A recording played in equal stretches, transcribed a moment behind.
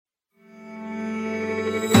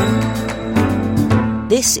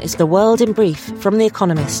This is The World in Brief from The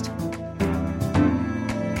Economist.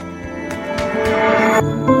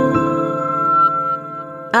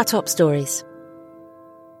 Our top stories.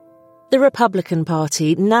 The Republican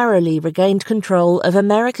Party narrowly regained control of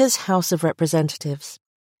America's House of Representatives.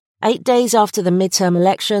 8 days after the midterm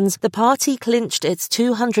elections, the party clinched its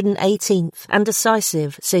 218th and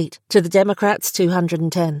decisive seat to the Democrats'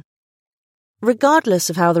 210.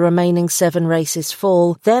 Regardless of how the remaining 7 races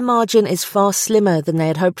fall, their margin is far slimmer than they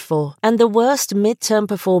had hoped for, and the worst midterm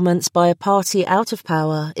performance by a party out of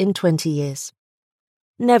power in 20 years.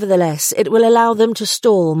 Nevertheless, it will allow them to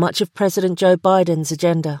stall much of President Joe Biden's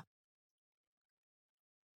agenda.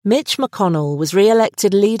 Mitch McConnell was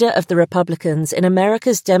re-elected leader of the Republicans in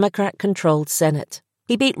America's Democrat-controlled Senate.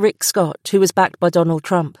 He beat Rick Scott, who was backed by Donald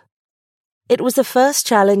Trump. It was the first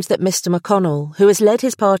challenge that Mr. McConnell, who has led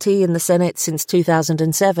his party in the Senate since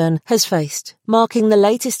 2007, has faced, marking the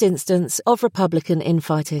latest instance of Republican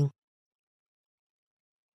infighting.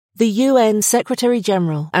 The UN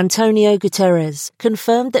Secretary-General, Antonio Guterres,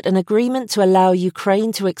 confirmed that an agreement to allow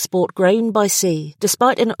Ukraine to export grain by sea,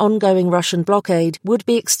 despite an ongoing Russian blockade, would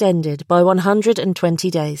be extended by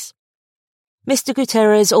 120 days. Mr.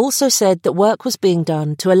 Guterres also said that work was being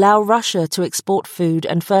done to allow Russia to export food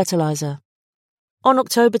and fertilizer. On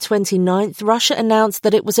October 29th, Russia announced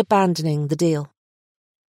that it was abandoning the deal.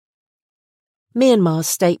 Myanmar's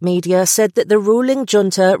state media said that the ruling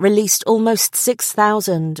junta released almost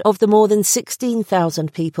 6,000 of the more than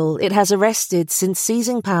 16,000 people it has arrested since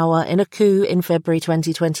seizing power in a coup in February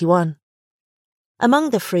 2021.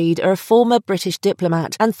 Among the freed are a former British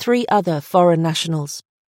diplomat and 3 other foreign nationals.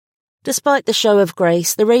 Despite the show of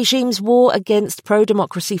grace, the regime's war against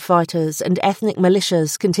pro-democracy fighters and ethnic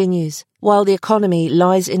militias continues, while the economy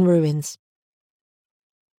lies in ruins.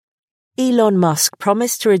 Elon Musk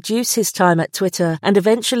promised to reduce his time at Twitter and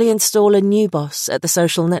eventually install a new boss at the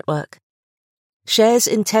social network. Shares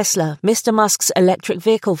in Tesla, Mr. Musk's electric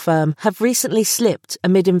vehicle firm, have recently slipped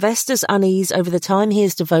amid investors' unease over the time he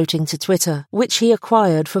is devoting to Twitter, which he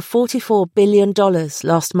acquired for $44 billion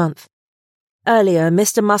last month. Earlier,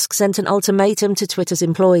 Mr. Musk sent an ultimatum to Twitter's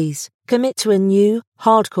employees: commit to a new,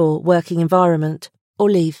 hardcore working environment,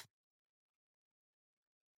 or leave.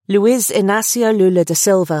 Luiz Inácio Lula da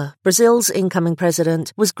Silva, Brazil's incoming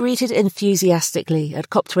president, was greeted enthusiastically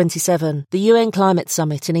at COP27, the UN climate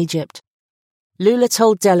summit in Egypt. Lula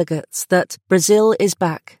told delegates that Brazil is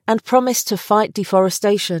back and promised to fight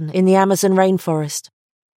deforestation in the Amazon rainforest.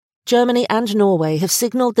 Germany and Norway have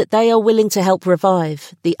signalled that they are willing to help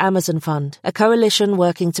revive the Amazon Fund, a coalition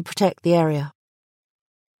working to protect the area.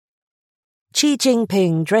 Xi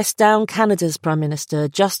Jinping dressed down Canada's Prime Minister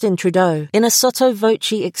Justin Trudeau in a sotto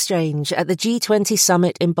voce exchange at the G20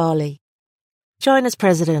 summit in Bali. China's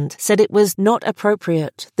president said it was not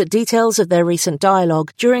appropriate that details of their recent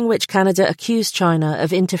dialogue, during which Canada accused China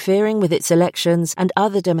of interfering with its elections and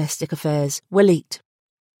other domestic affairs, were leaked.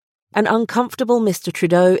 An uncomfortable Mr.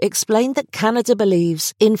 Trudeau explained that Canada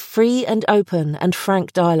believes in free and open and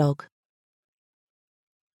frank dialogue.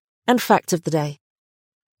 And fact of the day: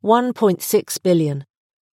 1.6 billion.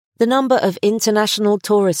 The number of international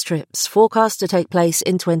tourist trips forecast to take place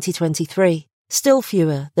in 2023, still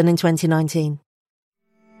fewer than in 2019.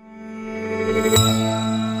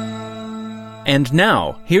 And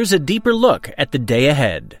now, here's a deeper look at the day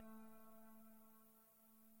ahead.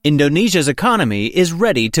 Indonesia's economy is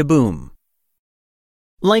ready to boom.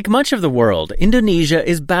 Like much of the world, Indonesia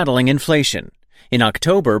is battling inflation. In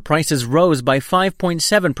October, prices rose by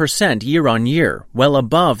 5.7% year-on-year, well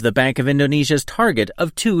above the Bank of Indonesia's target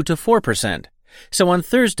of 2 to 4%. So on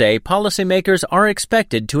Thursday, policymakers are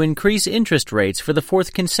expected to increase interest rates for the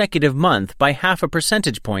 4th consecutive month by 0.5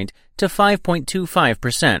 percentage point to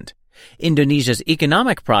 5.25%. Indonesia's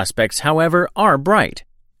economic prospects, however, are bright.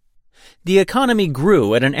 The economy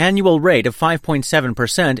grew at an annual rate of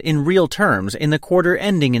 5.7% in real terms in the quarter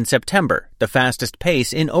ending in September, the fastest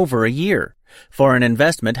pace in over a year. Foreign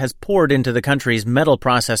investment has poured into the country's metal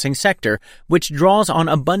processing sector, which draws on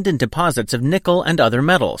abundant deposits of nickel and other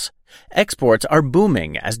metals. Exports are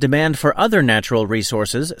booming as demand for other natural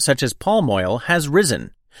resources, such as palm oil, has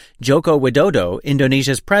risen. Joko Widodo,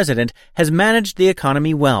 Indonesia's president, has managed the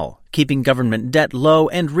economy well, keeping government debt low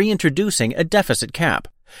and reintroducing a deficit cap.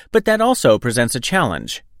 But that also presents a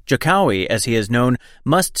challenge. Jokowi, as he is known,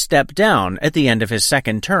 must step down at the end of his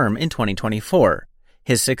second term in 2024.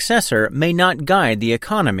 His successor may not guide the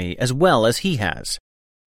economy as well as he has.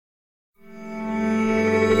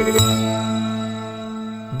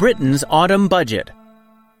 Britain's autumn budget.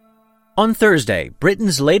 On Thursday,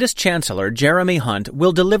 Britain's latest Chancellor, Jeremy Hunt,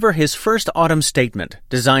 will deliver his first autumn statement,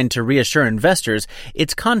 designed to reassure investors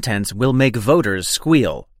its contents will make voters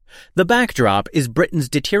squeal. The backdrop is Britain's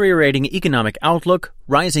deteriorating economic outlook,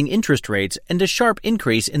 rising interest rates, and a sharp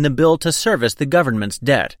increase in the bill to service the government's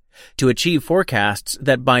debt. To achieve forecasts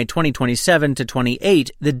that by 2027 to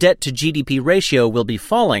 28 the debt-to-GDP ratio will be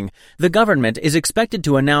falling, the government is expected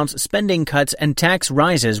to announce spending cuts and tax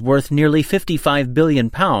rises worth nearly £55 billion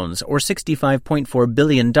or $65.4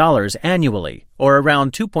 billion annually, or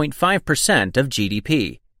around 2.5% of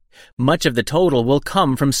GDP. Much of the total will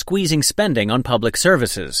come from squeezing spending on public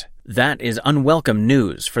services. That is unwelcome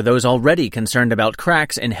news for those already concerned about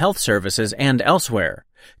cracks in health services and elsewhere.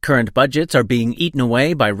 Current budgets are being eaten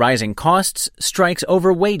away by rising costs, strikes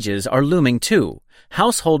over wages are looming too.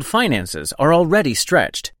 Household finances are already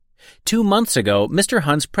stretched. 2 months ago, Mr.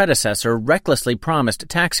 Hunt's predecessor recklessly promised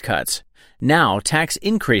tax cuts. Now tax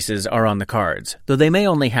increases are on the cards, though they may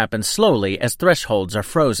only happen slowly as thresholds are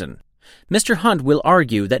frozen. Mr. Hunt will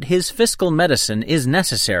argue that his fiscal medicine is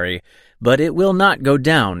necessary, but it will not go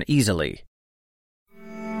down easily.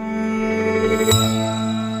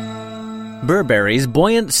 Burberry's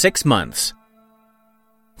buoyant 6 months.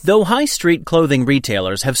 Though high street clothing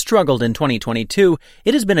retailers have struggled in 2022,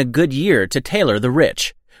 it has been a good year to tailor the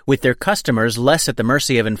rich. With their customers less at the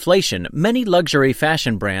mercy of inflation, many luxury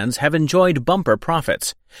fashion brands have enjoyed bumper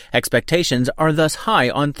profits. Expectations are thus high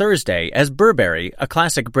on Thursday as Burberry, a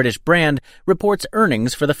classic British brand, reports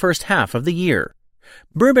earnings for the first half of the year.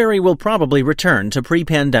 Burberry will probably return to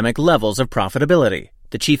pre-pandemic levels of profitability.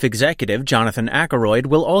 The chief executive, Jonathan Akeroyd,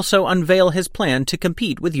 will also unveil his plan to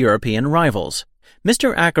compete with European rivals.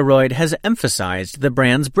 Mr. Akeroyd has emphasized the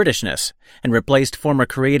brand's Britishness and replaced former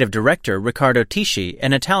creative director Riccardo Tisci,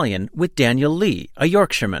 an Italian, with Daniel Lee, a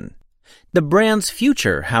Yorkshireman. The brand's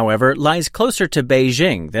future, however, lies closer to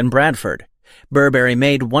Beijing than Bradford. Burberry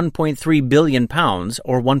made £1.3 billion,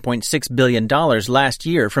 or $1.6 billion last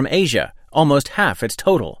year from Asia, almost half its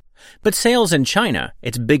total. But sales in China,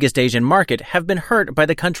 its biggest Asian market, have been hurt by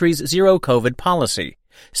the country's zero-COVID policy.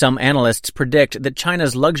 Some analysts predict that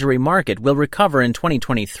China's luxury market will recover in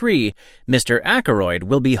 2023. Mr. Akeroyd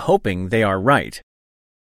will be hoping they are right.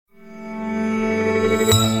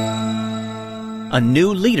 A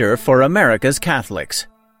new leader for America's Catholics.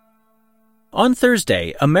 On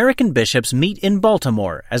Thursday, American bishops meet in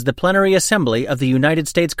Baltimore as the plenary assembly of the United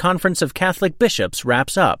States Conference of Catholic Bishops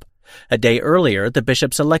wraps up. A day earlier, the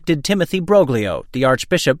bishops elected Timothy Broglio, the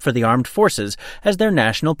Archbishop for the Armed Forces, as their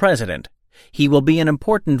national president. He will be an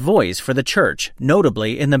important voice for the Church,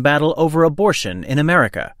 notably in the battle over abortion in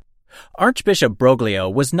America. Archbishop Broglio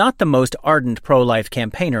was not the most ardent pro-life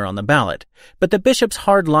campaigner on the ballot, but the bishop's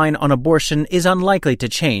hard line on abortion is unlikely to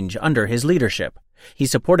change under his leadership. He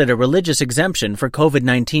supported a religious exemption for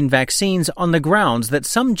COVID-19 vaccines on the grounds that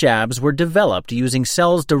some jabs were developed using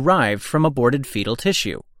cells derived from aborted fetal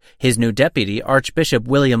tissue. His new deputy, Archbishop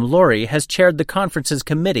William Lori, has chaired the conference's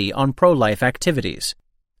Committee on Pro-Life Activities.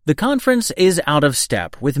 The conference is out of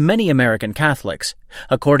step with many American Catholics.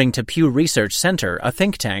 According to Pew Research Center, a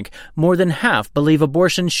think tank, more than half believe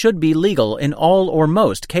abortion should be legal in all or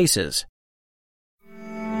most cases.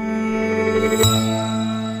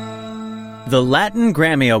 The Latin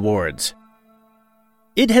Grammy Awards.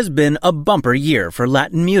 It has been a bumper year for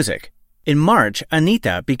Latin music. In March,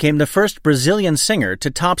 Anitta became the first Brazilian singer to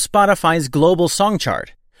top Spotify's global song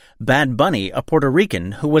chart. Bad Bunny, a Puerto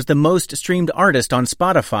Rican who was the most streamed artist on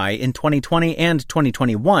Spotify in 2020 and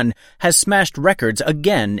 2021, has smashed records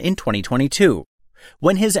again in 2022.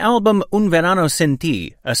 When his album Un Verano Sin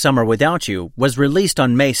Ti, A Summer Without You, was released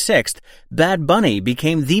on May 6th, Bad Bunny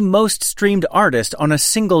became the most streamed artist on a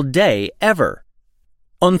single day ever.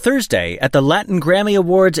 On Thursday, at the Latin Grammy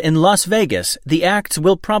Awards in Las Vegas, the acts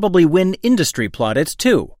will probably win industry plaudits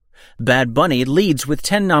too. Bad Bunny leads with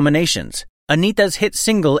 10 nominations. Anitta's hit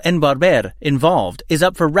single En Barber, Involved, is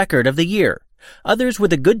up for Record of the Year. Others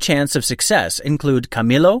with a good chance of success include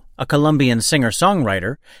Camilo, a Colombian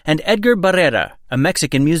singer-songwriter, and Edgar Barrera, a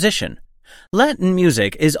Mexican musician. Latin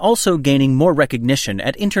music is also gaining more recognition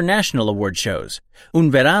at international award shows.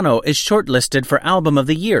 Un Verano is shortlisted for Album of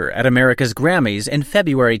the Year at America's Grammys in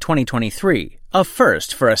February 2023, a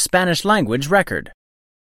first for a Spanish-language record.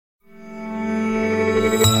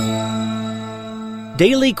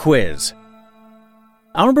 Daily Quiz.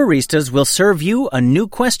 Our baristas will serve you a new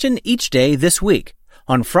question each day this week.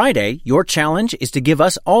 On Friday, your challenge is to give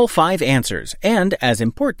us all 5 answers and, as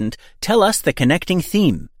important, tell us the connecting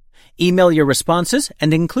theme. Email your responses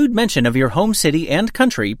and include mention of your home city and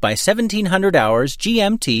country by 1700 hours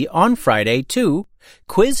GMT on Friday to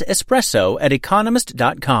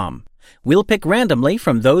quizespresso@economist.com. We'll pick randomly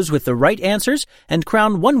from those with the right answers and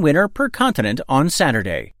crown one winner per continent on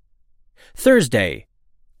Saturday. Thursday,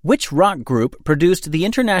 which rock group produced the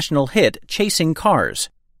international hit Chasing Cars?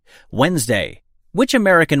 Wednesday, which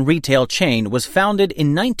American retail chain was founded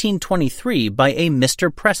in 1923 by a Mr.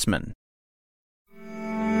 Pressman?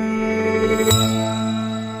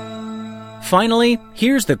 Finally,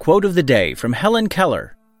 here's the quote of the day from Helen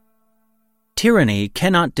Keller. Tyranny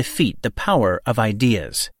cannot defeat the power of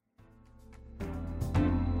ideas.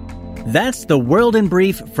 That's The World in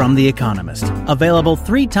Brief from The Economist, available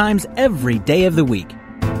 3 times every day of the week.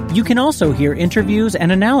 You can also hear interviews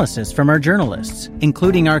and analysis from our journalists,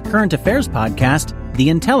 including our current affairs podcast, The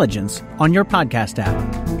Intelligence, on your podcast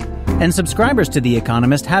app. And subscribers to The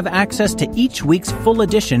Economist have access to each week's full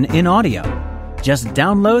edition in audio. Just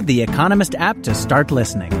download the Economist app to start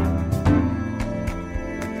listening.